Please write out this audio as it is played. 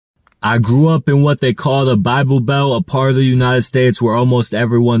I grew up in what they call the Bible Belt, a part of the United States where almost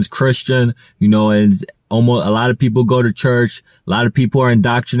everyone's Christian, you know, and almost a lot of people go to church. A lot of people are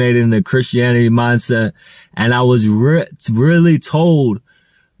indoctrinated in the Christianity mindset. And I was really told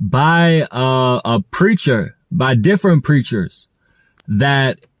by a preacher, by different preachers,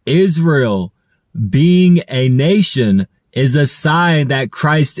 that Israel being a nation is a sign that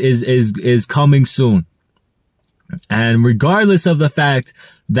Christ is coming soon. And regardless of the fact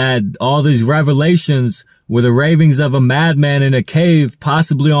that all these revelations were the ravings of a madman in a cave,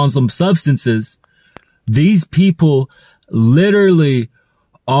 possibly on some substances, these people literally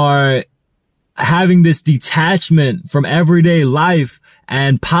are having this detachment from everyday life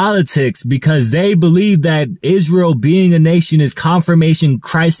and politics because they believe that Israel being a nation is confirmation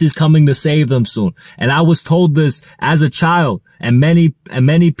Christ is coming to save them soon. And I was told this as a child, and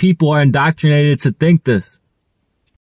many people are indoctrinated to think this.